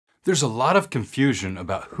There's a lot of confusion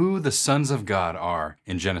about who the sons of God are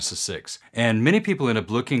in Genesis 6, and many people end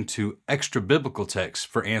up looking to extra-biblical texts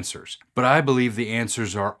for answers. But I believe the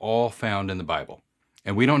answers are all found in the Bible,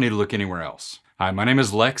 and we don't need to look anywhere else. Hi, my name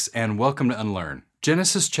is Lex, and welcome to UNLEARN.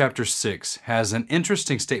 Genesis chapter 6 has an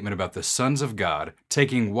interesting statement about the sons of God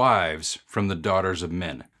taking wives from the daughters of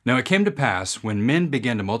men. Now it came to pass, when men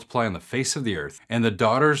began to multiply on the face of the earth, and the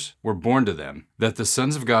daughters were born to them, that the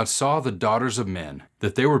sons of God saw the daughters of men,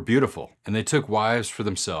 that they were beautiful, and they took wives for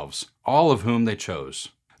themselves, all of whom they chose.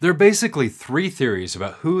 There are basically three theories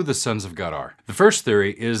about who the sons of God are. The first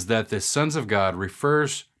theory is that the sons of God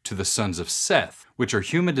refers to the sons of Seth, which are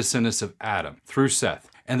human descendants of Adam through Seth.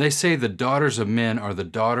 And they say the daughters of men are the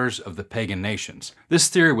daughters of the pagan nations. This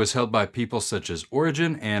theory was held by people such as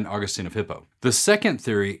Origen and Augustine of Hippo. The second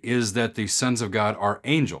theory is that the sons of God are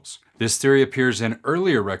angels. This theory appears in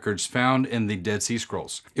earlier records found in the Dead Sea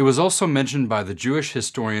Scrolls. It was also mentioned by the Jewish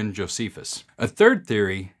historian Josephus. A third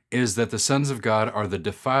theory is that the sons of God are the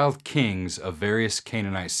defiled kings of various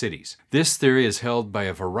Canaanite cities. This theory is held by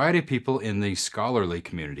a variety of people in the scholarly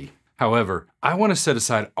community. However, I want to set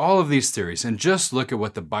aside all of these theories and just look at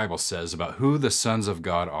what the Bible says about who the sons of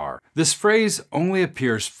God are. This phrase only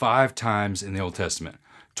appears 5 times in the Old Testament,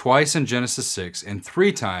 twice in Genesis 6 and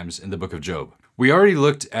 3 times in the book of Job. We already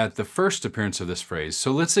looked at the first appearance of this phrase,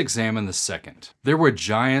 so let's examine the second. There were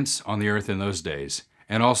giants on the earth in those days,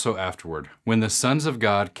 and also afterward, when the sons of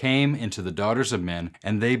God came into the daughters of men,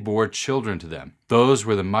 and they bore children to them. Those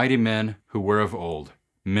were the mighty men who were of old,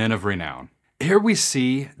 men of renown. Here we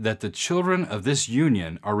see that the children of this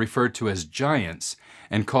union are referred to as giants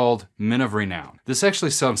and called men of renown. This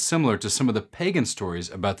actually sounds similar to some of the pagan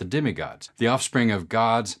stories about the demigods, the offspring of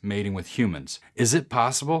gods mating with humans. Is it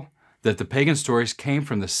possible that the pagan stories came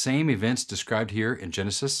from the same events described here in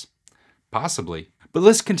Genesis? Possibly. But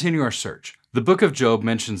let's continue our search. The book of Job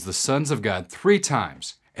mentions the sons of God 3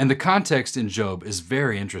 times. And the context in Job is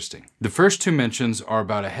very interesting. The first 2 mentions are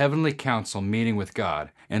about a heavenly council meeting with God,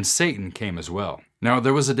 and Satan came as well. Now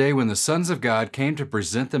there was a day when the sons of God came to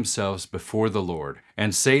present themselves before the Lord,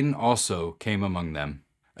 and Satan also came among them.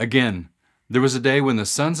 Again, there was a day when the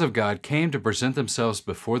sons of God came to present themselves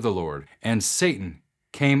before the Lord, and Satan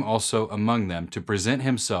came also among them to present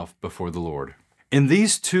himself before the Lord. In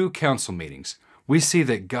these 2 council meetings, we see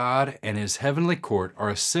that God and His heavenly court are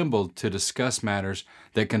assembled to discuss matters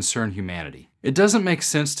that concern humanity. It doesn't make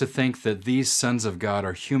sense to think that these sons of God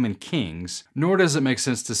are human kings, nor does it make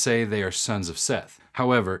sense to say they are sons of Seth.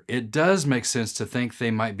 However, it does make sense to think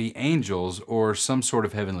they might be angels or some sort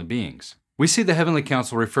of heavenly beings. We see the heavenly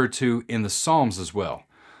council referred to in the Psalms as well.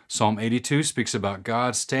 Psalm 82 speaks about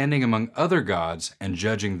God standing among other gods and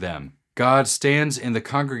judging them. God stands in the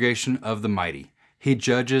congregation of the mighty. He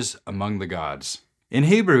judges among the gods. In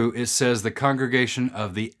Hebrew, it says the congregation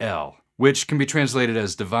of the El, which can be translated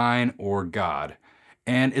as divine or God.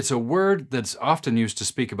 And it's a word that's often used to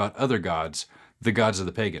speak about other gods, the gods of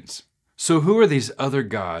the pagans. So who are these other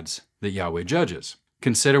gods that Yahweh judges?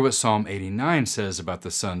 Consider what Psalm 89 says about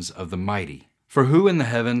the sons of the mighty. For who in the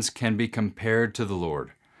heavens can be compared to the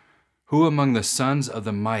Lord? Who among the sons of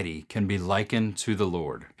the mighty can be likened to the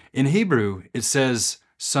Lord? In Hebrew, it says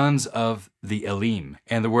sons of the Elim,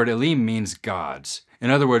 and the word Elim means gods.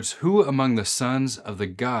 In other words, who among the sons of the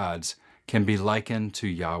gods can be likened to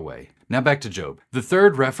Yahweh? Now back to Job. The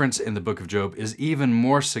third reference in the book of Job is even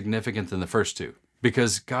more significant than the first 2,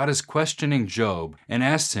 because God is questioning Job and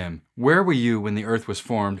asks him, "Where were you when the earth was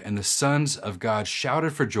formed and the sons of God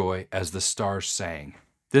shouted for joy as the stars sang?"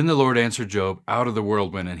 Then the Lord answered Job out of the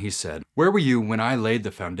whirlwind, and He said, "Where were you when I laid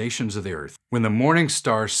the foundations of the earth, when the morning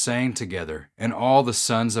stars sang together, and all the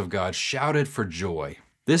sons of God shouted for joy?"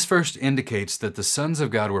 This verse indicates that the sons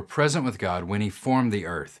of God were present with God when He formed the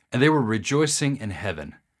earth, and they were rejoicing in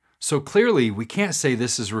heaven. So clearly, we can't say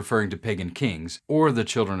this is referring to pagan kings or the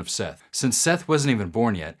children of Seth, since Seth wasn't even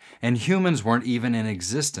born yet, and humans weren't even in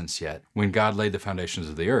existence yet when God laid the foundations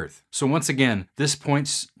of the earth. So once again, this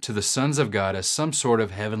points to the sons of God as some sort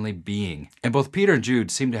of heavenly being, and both Peter and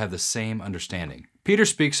Jude seem to have the same understanding. Peter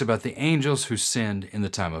speaks about the angels who sinned in the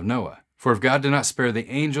time of Noah. For if God did not spare the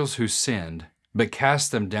angels who sinned, but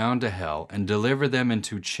cast them down to hell and delivered them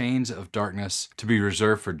into chains of darkness to be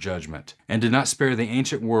reserved for judgment, and did not spare the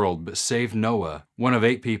ancient world, but saved Noah, one of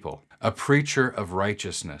 8 people, a preacher of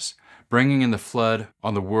righteousness, bringing in the flood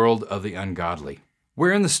on the world of the ungodly.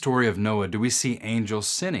 Where in the story of Noah do we see angels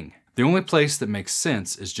sinning? The only place that makes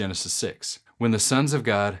sense is Genesis 6, when the sons of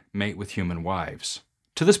God mate with human wives.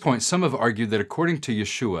 To this point, some have argued that according to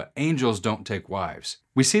Yeshua, angels don't take wives.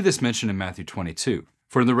 We see this mentioned in Matthew 22.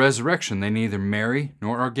 For in the resurrection they neither marry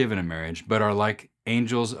nor are given in marriage, but are like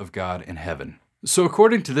angels of God in heaven. So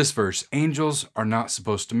according to this verse, angels are not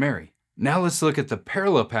supposed to marry. Now let's look at the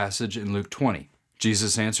parallel passage in Luke 20.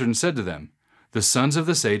 Jesus answered and said to them, "The sons of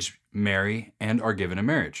this age marry and are given in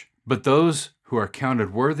marriage. But those who are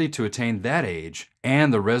counted worthy to attain that age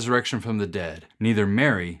and the resurrection from the dead neither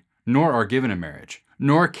marry nor are given in marriage,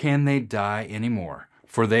 nor can they die any more,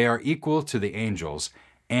 for they are equal to the angels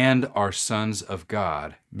and are sons of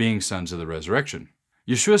God, being sons of the resurrection."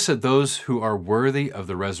 Yeshua said those who are worthy of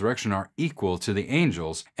the resurrection are equal to the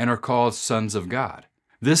angels and are called sons of God.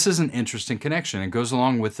 This is an interesting connection and goes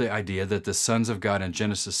along with the idea that the sons of God in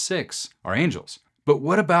Genesis 6 are angels. But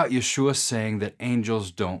what about Yeshua saying that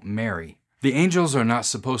angels don't marry? The angels are not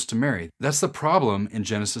supposed to marry. That's the problem in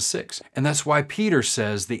Genesis 6. And that's why Peter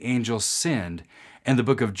says the angels sinned. And the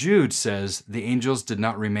book of Jude says the angels did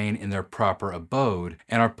not remain in their proper abode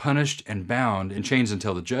and are punished and bound in chains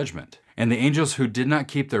until the judgment. And the angels who did not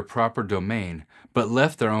keep their proper domain, but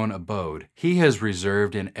left their own abode, he has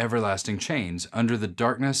reserved in everlasting chains under the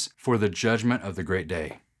darkness for the judgment of the great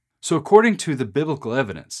day. So according to the biblical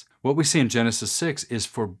evidence, what we see in Genesis 6 is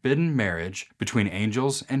forbidden marriage between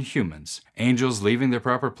angels and humans, angels leaving their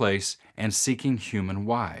proper place and seeking human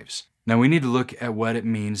wives. Now we need to look at what it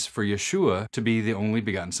means for Yeshua to be the only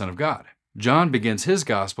begotten Son of God. John begins his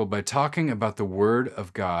gospel by talking about the Word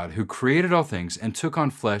of God who created all things and took on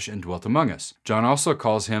flesh and dwelt among us. John also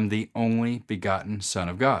calls him the only begotten Son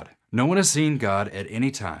of God. No one has seen God at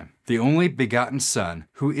any time. The only begotten Son,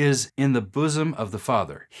 who is in the bosom of the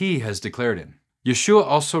Father, he has declared him. Yeshua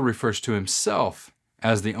also refers to himself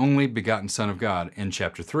as the only begotten Son of God in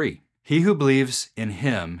chapter 3. He who believes in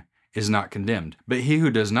him is not condemned, but he who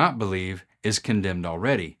does not believe is condemned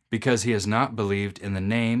already, because he has not believed in the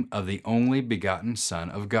name of the only begotten Son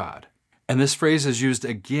of God. And this phrase is used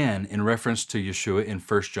again in reference to Yeshua in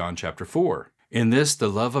 1 John chapter 4. In this, the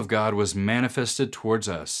love of God was manifested towards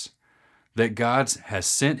us, that God has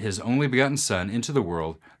sent his only begotten Son into the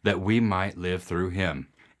world that we might live through him.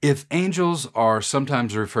 If angels are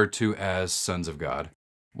sometimes referred to as sons of God,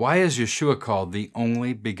 why is Yeshua called the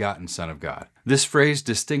only begotten Son of God? This phrase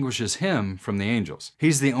distinguishes him from the angels.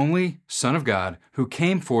 He's the only Son of God who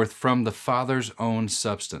came forth from the Father's own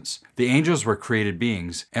substance. The angels were created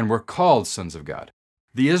beings and were called sons of God.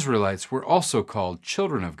 The Israelites were also called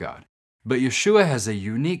children of God. But Yeshua has a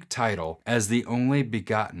unique title as the only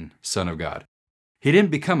begotten Son of God. He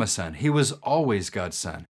didn't become a son. He was always God's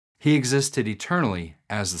Son. He existed eternally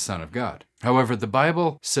as the Son of God. However, the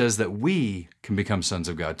Bible says that we can become sons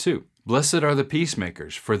of God too. Blessed are the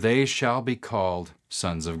peacemakers, for they shall be called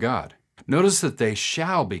sons of God. Notice that they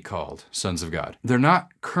shall be called sons of God. They're not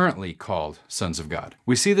currently called sons of God.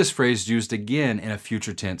 We see this phrase used again in a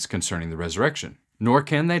future tense concerning the resurrection. Nor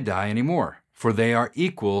can they die anymore, for they are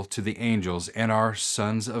equal to the angels and are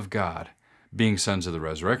sons of God, being sons of the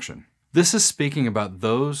resurrection. This is speaking about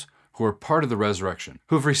those who are part of the resurrection,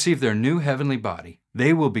 who have received their new heavenly body.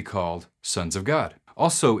 They will be called sons of God.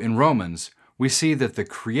 Also in Romans, we see that the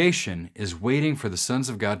creation is waiting for the sons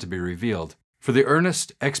of God to be revealed. For the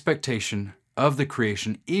earnest expectation of the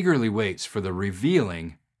creation eagerly waits for the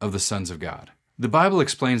revealing of the sons of God. The Bible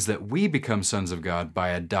explains that we become sons of God by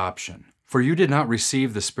adoption. For you did not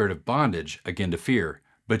receive the spirit of bondage, again to fear,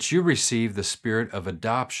 but you received the spirit of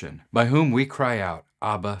adoption, by whom we cry out,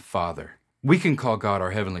 Abba, Father. We can call God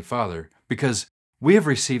our Heavenly Father because we have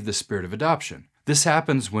received the spirit of adoption. This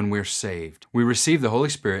happens when we're saved. We receive the Holy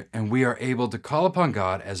Spirit and we are able to call upon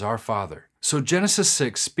God as our Father. So Genesis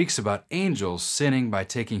 6 speaks about angels sinning by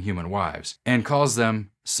taking human wives and calls them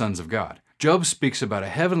sons of God. Job speaks about a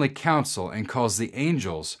heavenly council and calls the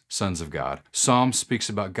angels sons of God. Psalm speaks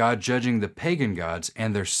about God judging the pagan gods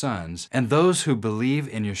and their sons, and those who believe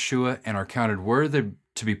in Yeshua and are counted worthy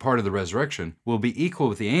to be part of the resurrection will be equal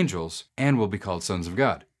with the angels and will be called sons of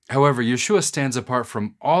God. However, Yeshua stands apart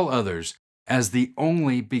from all others as the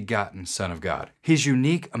only begotten Son of God. He's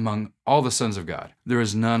unique among all the sons of God. There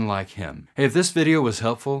is none like him. Hey, if this video was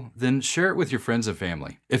helpful, then share it with your friends and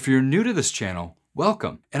family. If you're new to this channel,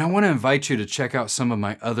 welcome. And I want to invite you to check out some of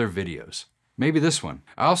my other videos. Maybe this one.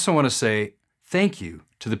 I also want to say thank you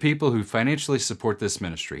to the people who financially support this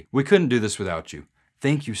ministry. We couldn't do this without you.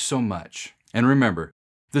 Thank you so much. And remember,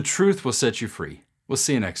 the truth will set you free. We'll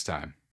see you next time.